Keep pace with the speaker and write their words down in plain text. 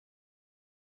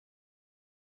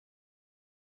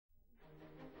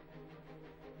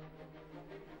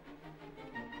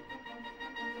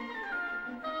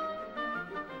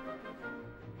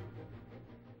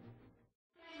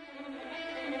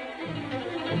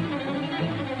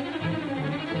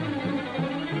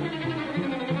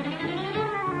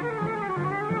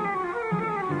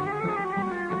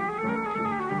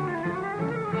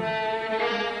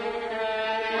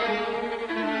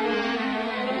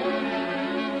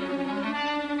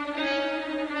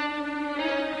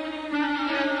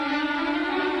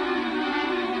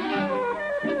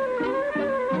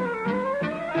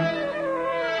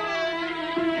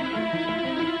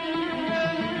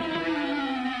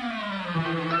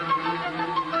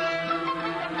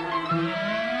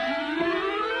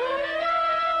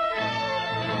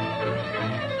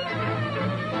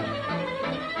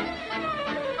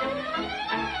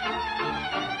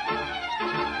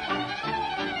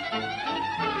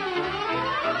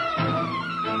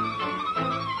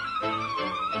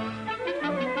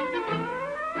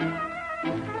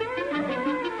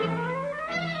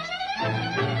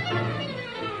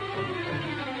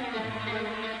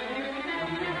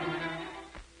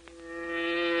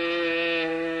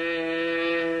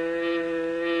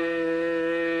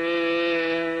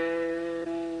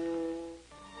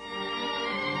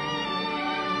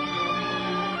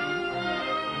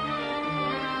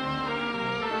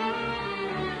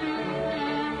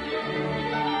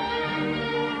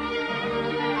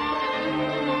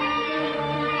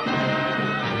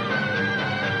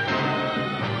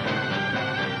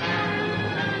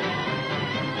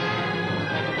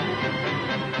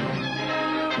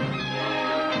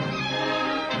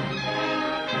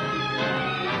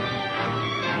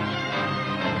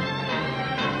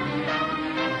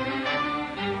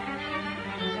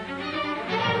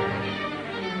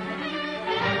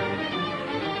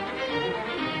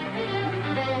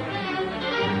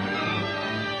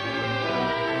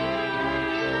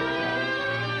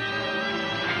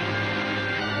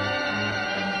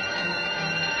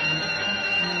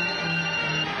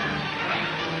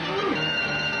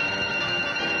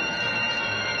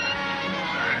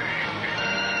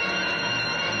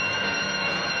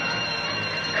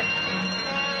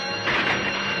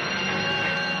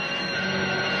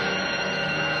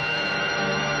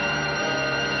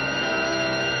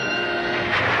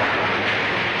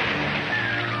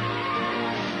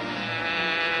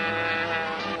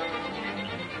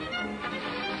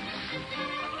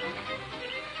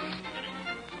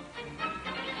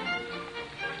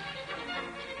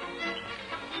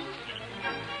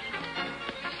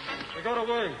I got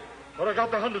away, but I got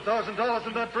the $100,000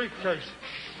 in that briefcase.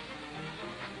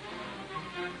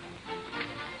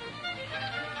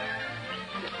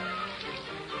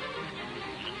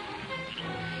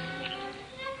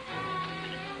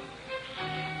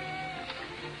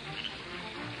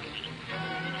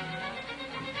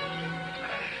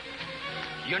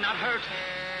 You're not hurt?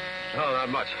 No, not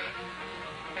much.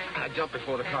 I jumped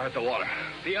before the car hit the water.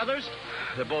 The others?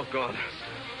 They're both gone.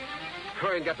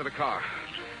 Hurry and get to the car.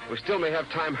 We still may have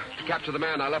time to capture the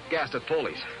man I left gassed at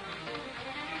Foley's.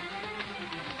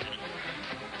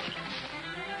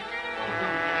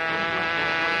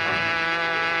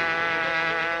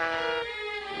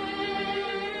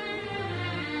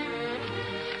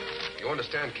 You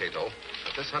understand, Cato,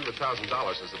 that this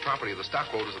 $100,000 is the property of the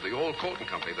stockholders of the old Colton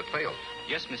Company that failed.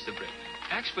 Yes, Mr. Britt.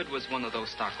 Axford was one of those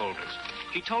stockholders.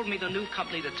 He told me the new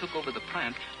company that took over the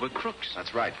plant were crooks.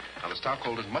 That's right. Now, the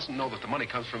stockholders mustn't know that the money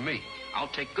comes from me. I'll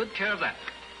take good care of that.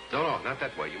 No, not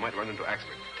that way. You might run into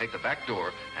Axford. Take the back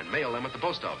door and mail them at the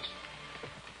post office.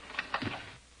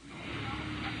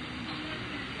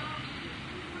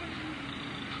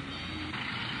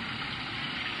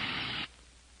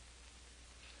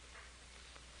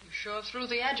 You sure threw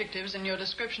the adjectives in your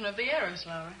description of the heiress,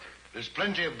 Lowry. There's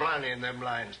plenty of blarney in them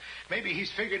lines. Maybe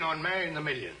he's figuring on marrying the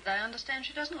million. I understand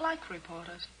she doesn't like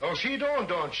reporters. Oh, she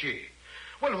don't she?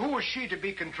 Well, who is she to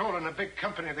be controlling a big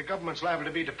company the government's liable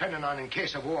to be dependent on in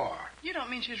case of war? You don't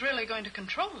mean she's really going to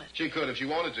control it? She could if she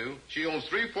wanted to. She owns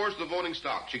 3/4 of the voting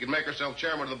stock. She could make herself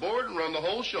chairman of the board and run the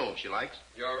whole show if she likes.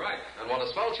 You're right. And what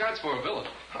a swell chance for a villain.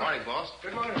 Morning, boss.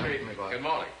 Good morning, Reed, my boy. Good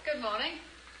morning. Good morning.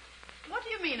 What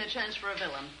do you mean, a chance for a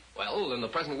villain? Well, in the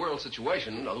present world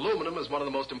situation, aluminum is one of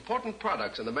the most important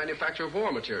products in the manufacture of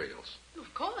war materials.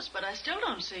 Of course, but I still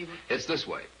don't see... It's this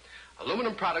way.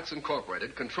 Aluminum Products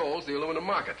Incorporated controls the aluminum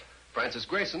market. Francis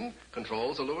Grayson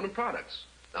controls aluminum products.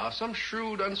 Now, if some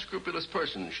shrewd, unscrupulous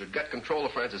person should get control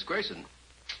of Francis Grayson...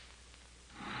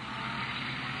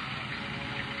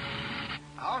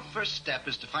 Our first step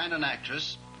is to find an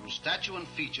actress whose stature and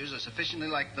features are sufficiently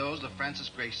like those of Francis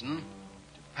Grayson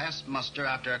to pass muster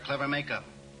after a clever makeup.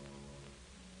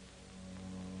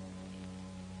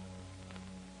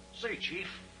 Say, Chief,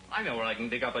 I know where I can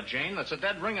dig up a Jane that's a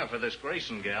dead ringer for this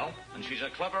Grayson gal, and she's a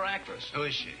clever actress. Who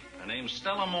is she? Her name's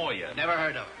Stella Moyer. Never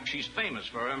heard of her. She's famous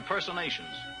for her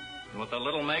impersonations. And with a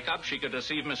little makeup, she could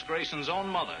deceive Miss Grayson's own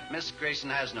mother. Miss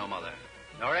Grayson has no mother,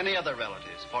 nor any other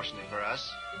relatives, fortunately for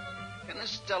us. Can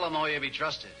this Stella Moyer be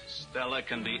trusted? Stella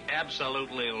can be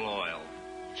absolutely loyal.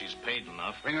 She's paid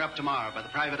enough. Bring her up tomorrow by the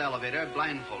private elevator,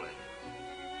 blindfolded.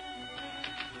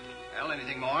 Well,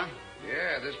 anything more?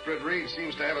 Yeah, this Britt Reed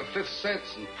seems to have a fifth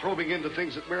sense in probing into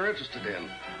things that we're interested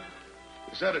in.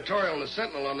 This editorial in the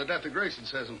Sentinel on the death of Grayson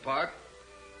says in part,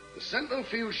 the Sentinel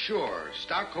feels sure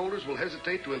stockholders will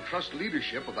hesitate to entrust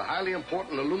leadership of the highly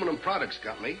important aluminum products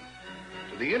company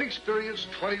to the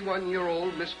inexperienced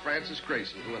 21-year-old Miss Frances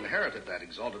Grayson, who inherited that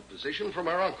exalted position from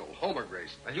her uncle, Homer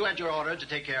Grayson. Well, you had your order to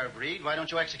take care of Reed. Why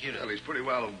don't you execute it? Well, he's pretty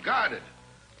well guarded,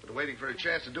 but waiting for a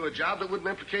chance to do a job that wouldn't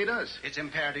implicate us. It's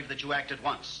imperative that you act at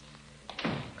once.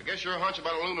 I guess your hunch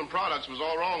about aluminum products was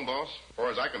all wrong, boss. As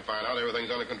far as I can find out, everything's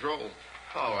under control.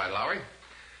 All right, Lowry.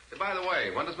 Hey, by the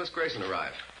way, when does Miss Grayson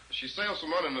arrive? She sails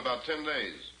from London in about 10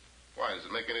 days. Why, does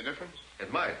it make any difference?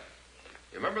 It might.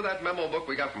 You remember that memo book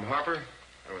we got from Harper?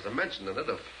 There was a mention in it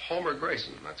of Homer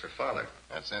Grayson. That's her father.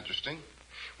 That's interesting.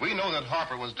 We know that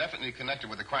Harper was definitely connected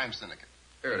with the crime syndicate.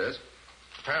 Here it is.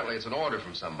 Apparently it's an order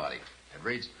from somebody. It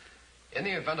reads, in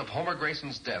the event of Homer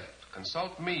Grayson's death,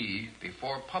 consult me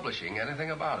before publishing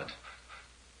anything about it.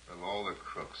 Of all the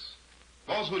crooks.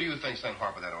 Boss, who do you think sent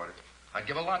Harper that order? I'd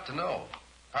give a lot to know.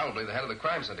 Probably the head of the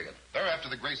crime syndicate. They're after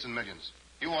the Grayson millions.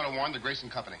 You want to warn the Grayson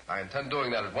Company. I intend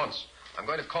doing that at once. I'm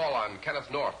going to call on Kenneth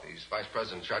North. He's vice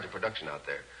president in charge of production out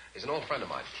there. He's an old friend of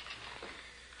mine.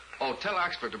 Oh, tell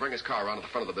Axford to bring his car around to the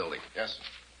front of the building. Yes.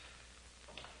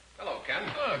 Hello, Ken.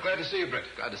 Oh, glad to see you, Britt.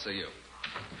 Glad to see you.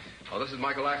 Oh, this is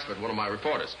Michael Axford, one of my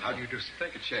reporters. How do you do, sir?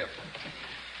 Take a chair.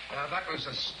 That was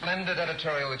a splendid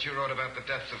editorial that you wrote about the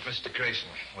death of Mr. Grayson.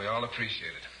 We all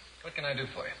appreciate it. What can I do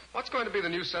for you? What's going to be the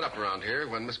new setup around here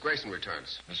when Miss Grayson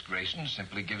returns? Miss Grayson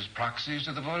simply gives proxies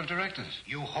to the board of directors.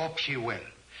 You hope she will.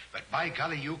 But by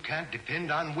golly, you can't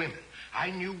depend on women. I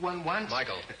knew one once.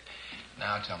 Michael.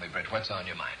 Now tell me, Britt, what's on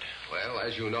your mind? Well,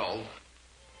 as you know.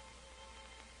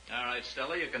 All right,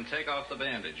 Stella, you can take off the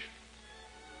bandage.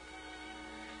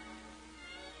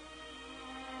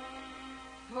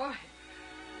 Boy,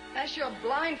 that's your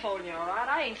blindfolding, all right.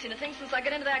 I ain't seen a thing since I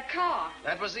got into that car.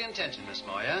 That was the intention, Miss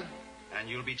Moyer. And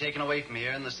you'll be taken away from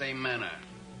here in the same manner.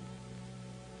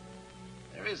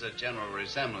 There is a general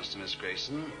resemblance to Miss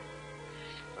Grayson.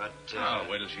 But, Oh,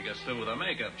 wait till she gets through with her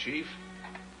makeup, Chief.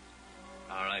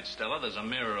 All right, Stella, there's a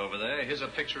mirror over there. Here's a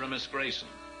picture of Miss Grayson.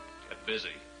 Get busy.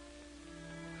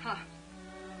 Huh.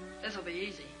 This'll be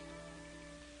easy.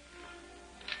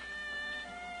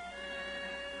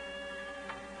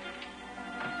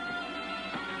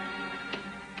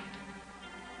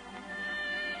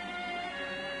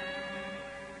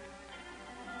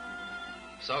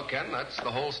 So, Ken, that's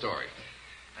the whole story.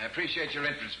 I appreciate your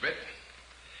interest, Britt,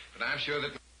 but I'm sure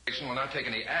that Grayson will not take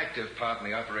any active part in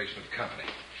the operation of the company.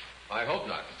 I hope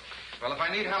not. Well, if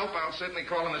I need help, I'll certainly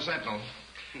call in the Sentinel.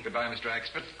 Goodbye, Mr.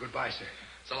 Axford. Goodbye, sir.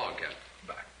 So long, Ken.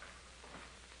 Bye.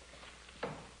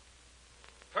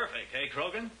 Perfect, hey,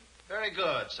 Krogan? very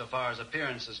good so far as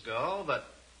appearances go, but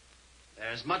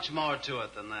there's much more to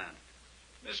it than that.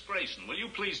 Miss Grayson, will you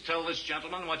please tell this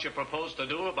gentleman what you propose to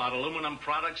do about Aluminum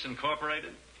Products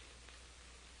Incorporated?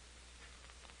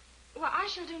 Well, I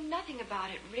shall do nothing about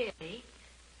it, really.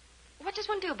 What does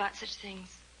one do about such things?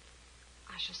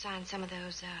 I shall sign some of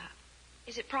those,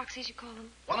 is it proxies you call them?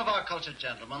 One of our cultured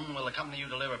gentlemen will accompany you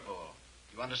to Liverpool.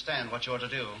 You understand what you're to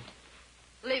do?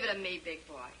 Leave it to me, big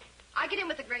boy. I get in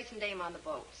with the Grayson dame on the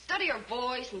boat, study her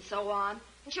voice and so on,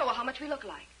 and show her how much we look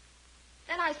like.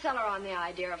 Then I sell her on the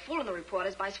idea of fooling the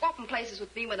reporters by swapping places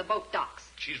with me when the boat docks.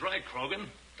 She's right, Krogan.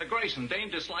 The Grayson dame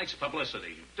dislikes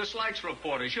publicity, dislikes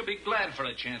reporters. She'll be glad for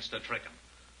a chance to trick them.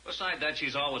 Beside that,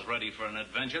 she's always ready for an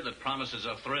adventure that promises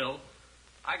a thrill.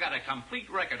 I got a complete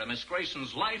record of Miss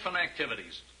Grayson's life and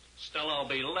activities. Stella will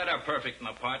be letter-perfect in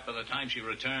the part by the time she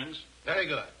returns. Very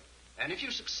good. And if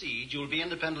you succeed, you'll be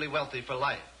independently wealthy for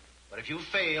life. But if you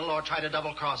fail or try to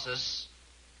double-cross us,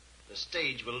 the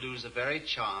stage will lose a very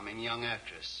charming young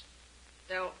actress.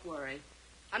 Don't worry.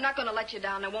 I'm not going to let you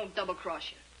down. I won't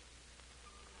double-cross you.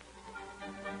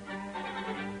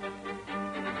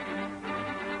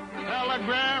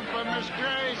 Telegram for Miss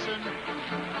Grayson.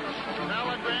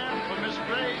 Telegram for Miss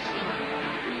Grayson.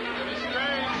 Miss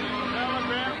Grayson.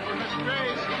 Telegram for Miss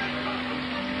Grayson.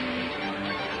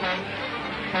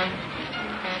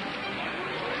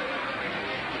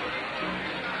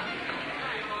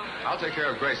 I'll take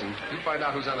care of Grayson. You find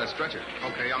out who's on that stretcher.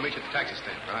 Okay, I'll meet you at the taxi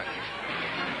stand. All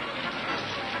right.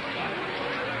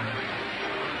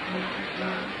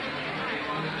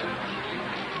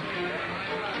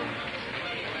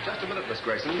 Just a minute, Miss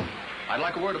Grayson. I'd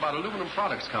like a word about Aluminum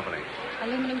Products Company.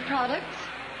 Aluminum products?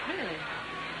 Really?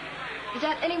 Is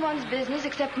that anyone's business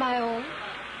except my own?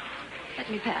 Let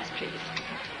me pass, please.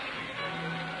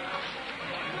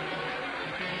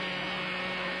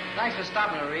 Thanks for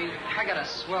stopping, Reed. I got a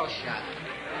swell shot.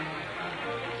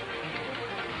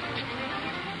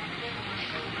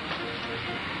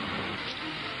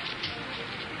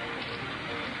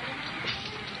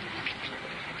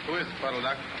 Who is it, Puddle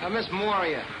Duck? Miss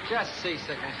Moria. Just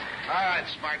seasickness. All right,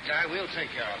 smart guy. We'll take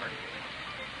care of her.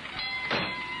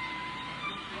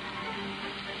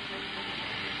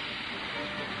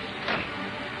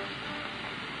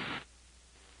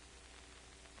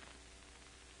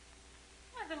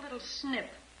 Why, the little snip.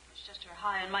 It's just her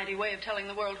high and mighty way of telling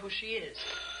the world who she is.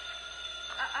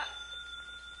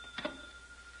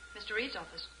 Mr. Reed's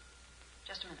office.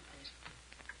 Just a minute, please.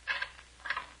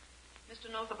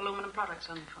 Mr. Northup, Aluminum Products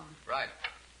on the phone. Right.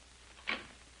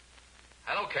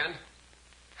 Hello, Ken.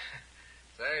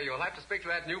 Say, you'll have to speak to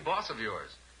that new boss of yours.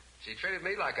 She treated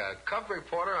me like a cub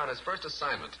reporter on his first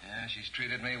assignment. Yeah, she's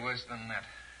treated me worse than that.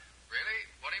 Really?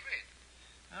 What do you mean?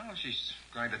 Oh, she's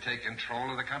going to take control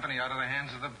of the company out of the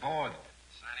hands of the board.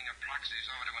 Signing her proxies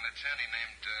over to an attorney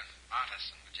named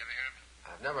Artisan. Did you ever hear of him?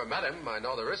 I've never met him. I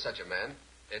know there is such a man.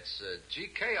 It's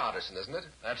G.K. Artisan, isn't it?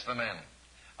 That's the man.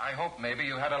 I hope maybe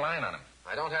you had a line on him.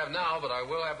 I don't have now, but I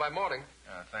will have by morning.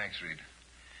 Thanks, Reed.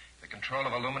 The control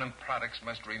of aluminum products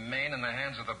must remain in the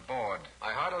hands of the board.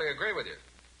 I heartily agree with you.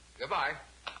 Goodbye.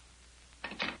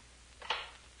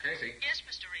 Casey. Yes,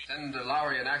 Mr. Reed. Send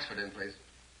Lowry and Axford in, please.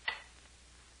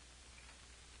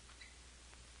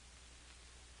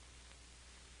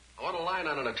 I want a line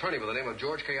on an attorney by the name of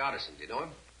George K. Artisan. Do you know him?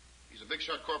 He's a big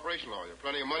shot corporation lawyer.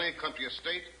 Plenty of money, country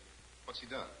estate. What's he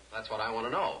done? That's what I want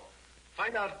to know.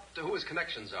 Find out who his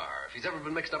connections are, if he's ever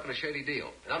been mixed up in a shady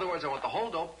deal. In other words, I want the whole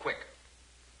dope quick.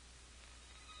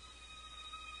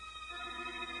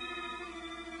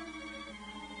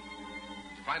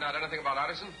 Find out anything about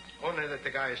Artisan? Only that the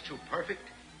guy is too perfect.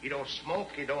 He don't smoke,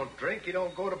 he don't drink, he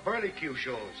don't go to burlicue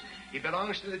shows. He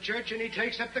belongs to the church and he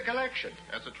takes up the collection.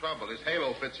 That's the trouble. His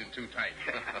halo fits in too tight.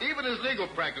 Even his legal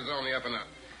practice is on the up and up.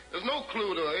 There's no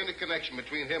clue to any connection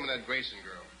between him and that Grayson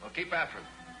girl. Well, keep after him.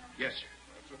 Yes, sir.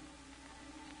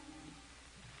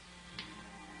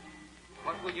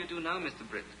 What will you do now, Mr.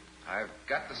 Britt? I've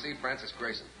got to see Francis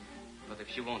Grayson. But if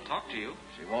she won't talk to you...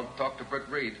 She won't talk to Britt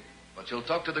Reed, but she'll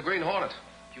talk to the Green Hornet.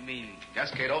 You mean...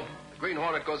 Yes, Cato. The Green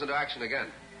Hornet goes into action again.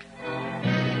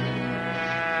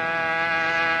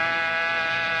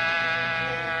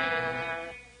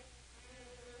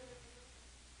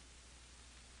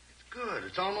 It's good.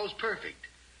 It's almost perfect.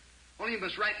 Only you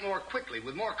must write more quickly,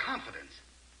 with more confidence.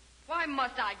 Why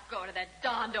must I go to that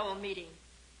darned old meeting?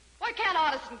 Why can't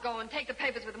Artisan go and take the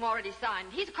papers with him already signed?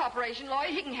 He's a corporation lawyer.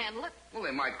 He can handle it. Well, they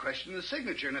might question the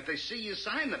signature, and if they see you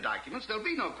sign the documents, there'll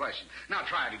be no question. Now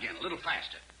try it again, a little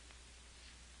faster.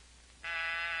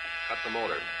 Cut the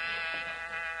motor.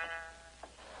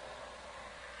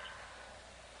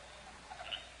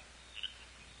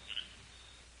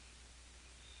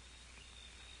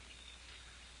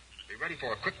 Be ready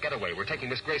for a quick getaway. We're taking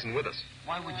Miss Grayson with us.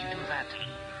 Why would you do that?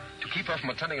 To keep her from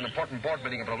attending an important board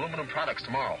meeting of aluminum products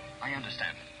tomorrow. I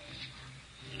understand.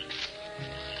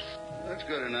 That's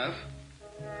good enough.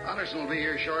 Otterson will be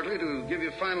here shortly to give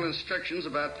you final instructions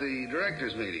about the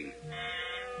directors' meeting.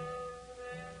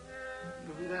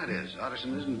 Who that is?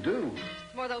 Otterson isn't due.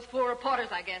 It's more those fool reporters,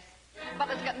 I guess.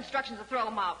 Butler's got instructions to throw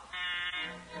them out.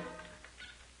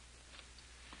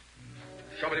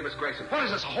 Show me to Miss Grayson. What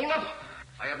is this, a hold-up?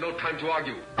 I have no time to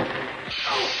argue.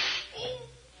 Oh.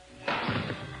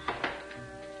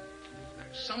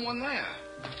 There's someone there.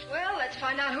 Well, let's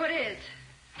find out who it is.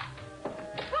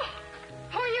 Oh,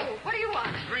 who are you? What do you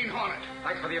want? Green Hornet.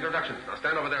 Thanks for the introduction. Now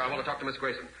stand over there. I want to talk to Miss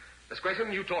Grayson. Miss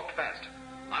Grayson, you talked fast.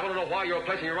 I want to know why you're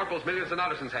placing your uncle's millions in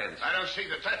Otterson's hands. I don't see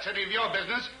that that's any of your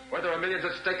business. Where there are millions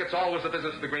at stake, it's always the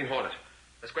business of the Green Hornet.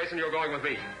 Miss Grayson, you're going with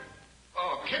me.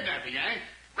 Oh, kidnapping, eh?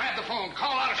 Grab the phone.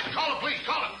 Call Otterson. Call the police.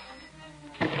 Call him.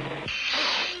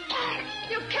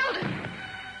 You killed him.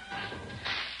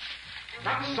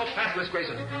 Not so fast, Miss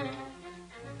Grayson.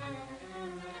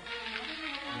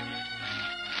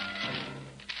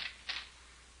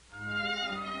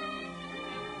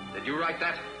 Did you write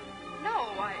that? No,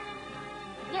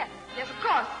 Yes, of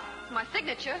course. It's my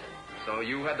signature. So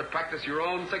you had to practice your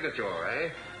own signature, eh?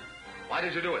 Why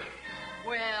did you do it?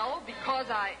 Well, because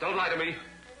I... Don't lie to me.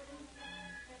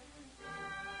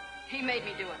 He made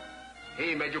me do it.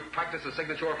 He made you practice the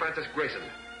signature of Francis Grayson.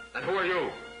 And who are you?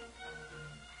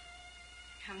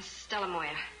 I'm Stella Moyer.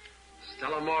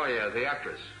 Stella Moyer, the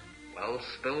actress. Well,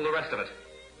 spill the rest of it.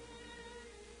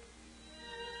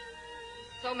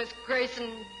 So Miss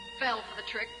Grayson fell for the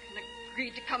trick and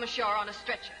agreed to come ashore on a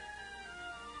stretcher.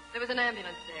 There was an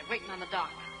ambulance there waiting on the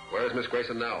dock. Where's Miss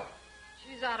Grayson now?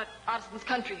 She's out at Otterson's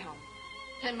country home,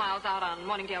 10 miles out on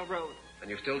Morningdale Road. And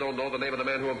you still don't know the name of the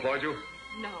man who employed you?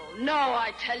 No,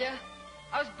 I tell you.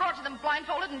 I was brought to them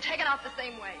blindfolded and taken out the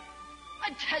same way.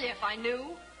 I'd tell you if I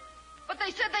knew. But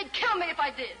they said they'd kill me if I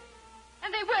did.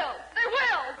 And they will. They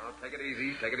will. Now, take it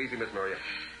easy. Take it easy, Miss Maria.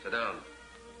 Sit down.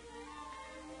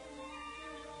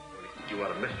 Only keep you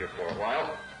out of mischief for a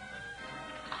while.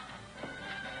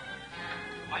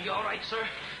 Are you all right, sir?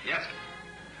 Yes.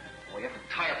 Oh, you have to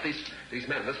tie up these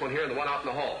men. This one here and the one out in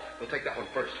the hall. We'll take that one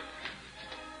first.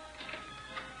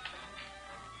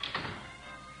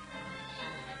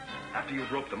 After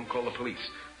you've roped them, call the police.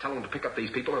 Tell them to pick up these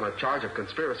people on a charge of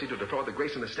conspiracy to defraud the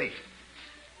Grayson estate.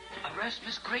 Arrest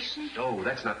Miss Grayson? No,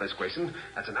 that's not Miss Grayson.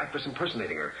 That's an actress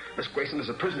impersonating her. Miss Grayson is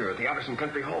a prisoner at the Otterson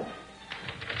country home.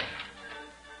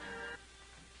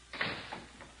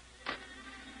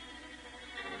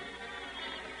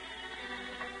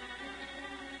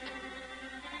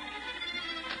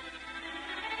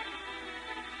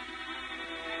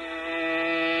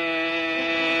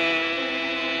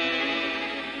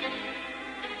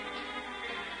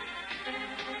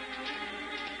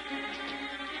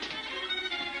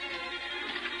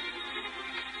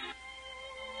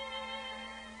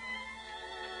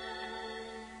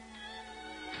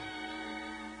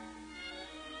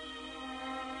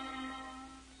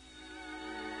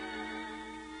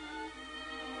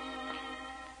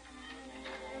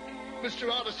 Mr.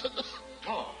 Otterson.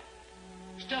 Oh,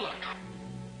 Stella.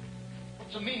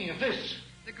 What's the meaning of this?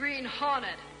 The Green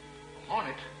Hornet.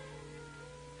 Hornet?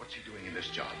 What's he doing in this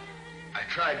job? I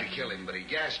tried to kill him, but he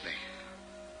gassed me.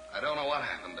 I don't know what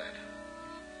happened then.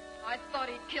 I thought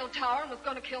he'd killed Tower and was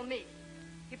going to kill me.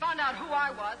 He found out who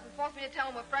I was and forced me to tell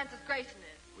him where Francis Grayson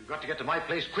is. We've got to get to my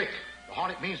place quick. The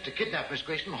Hornet means to kidnap Miss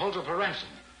Grayson and hold her for ransom.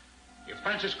 If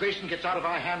Francis Grayson gets out of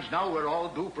our hands now, we're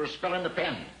all due for a spell in the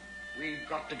pen. We've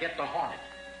got to get the Hornet.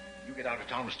 You get out of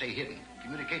town and stay hidden.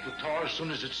 Communicate with Tor as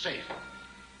soon as it's safe.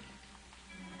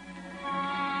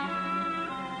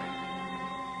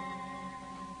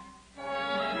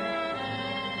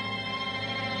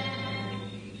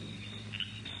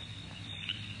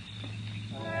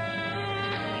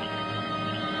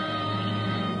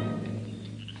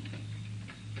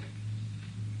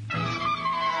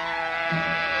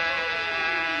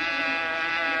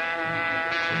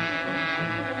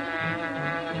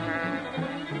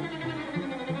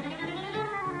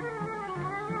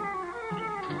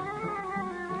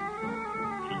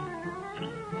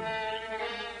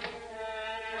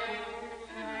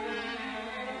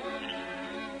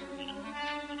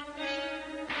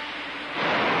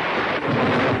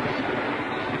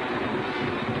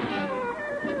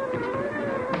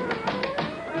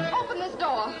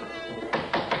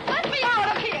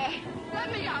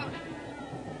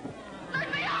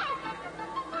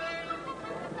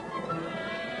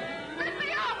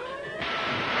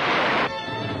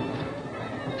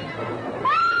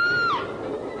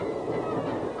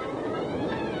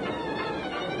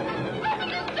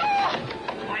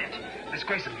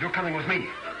 Grayson, you're coming with me.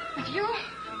 With you?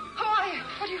 Who are you?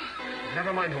 What do you...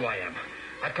 Never mind who I am.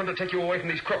 I've come to take you away from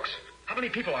these crooks. How many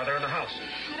people are there in the house?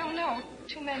 I don't know.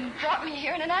 2 men brought me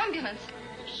here in an ambulance.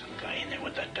 Some guy in there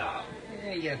with the doll.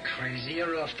 Yeah, you're crazy.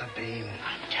 You're off the beam.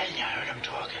 I'm telling you, I heard him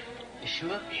talking. You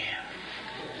sure? Yeah.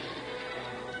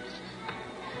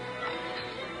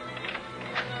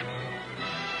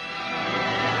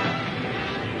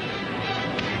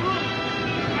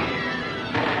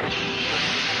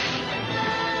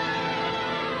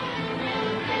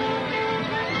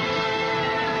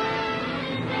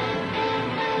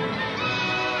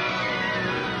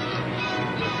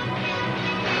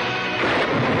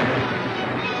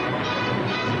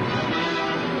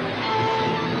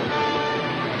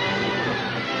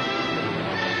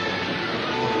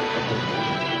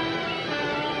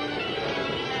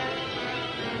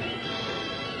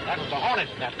 That was the Hornet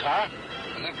in that car.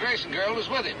 And that Grayson girl was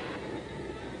with him.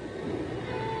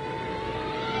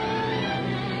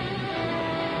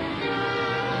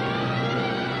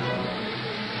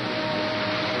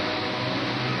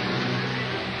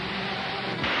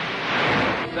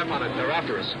 Step on it. They're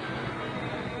after us.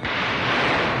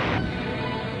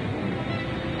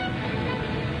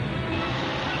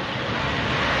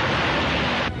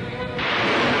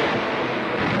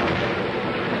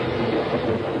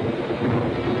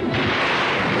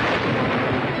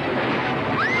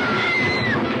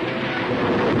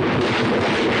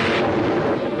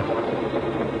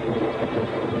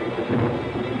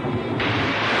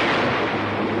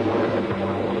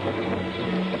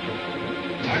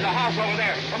 There's a house over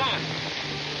there. Come on.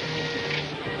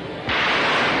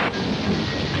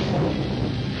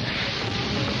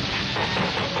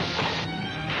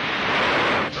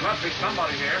 There must be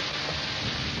somebody here.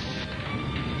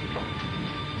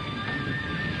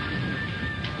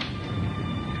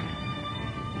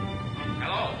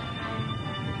 Hello.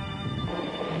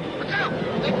 Look out!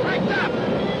 They cranked up!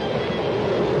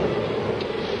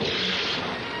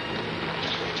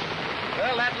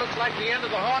 Well, that looks like the end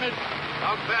of the Hornet.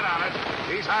 Don't bet on it.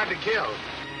 He's hard to kill.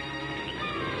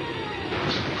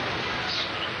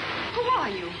 Who are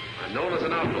you? I'm known as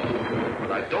an outlaw,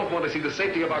 but I don't want to see the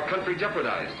safety of our country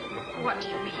jeopardized. What do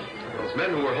you mean? Those men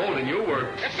who were holding you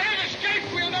were... If they'd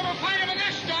escaped, we'll never find them in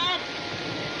this storm.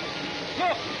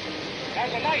 Look,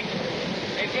 there's a light.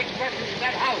 Maybe expressions in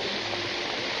that house.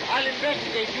 I'll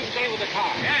investigate. You stay with the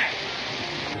car. Yeah.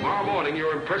 Tomorrow morning,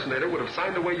 your impersonator would have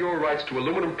signed away your rights to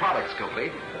Aluminum Products Company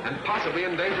and possibly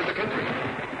endangered the country.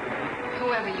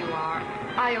 Whoever you are,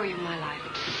 I owe you my life.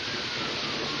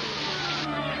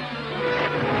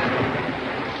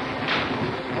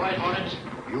 All right, Hornet.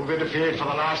 You've interfered for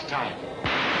the last time.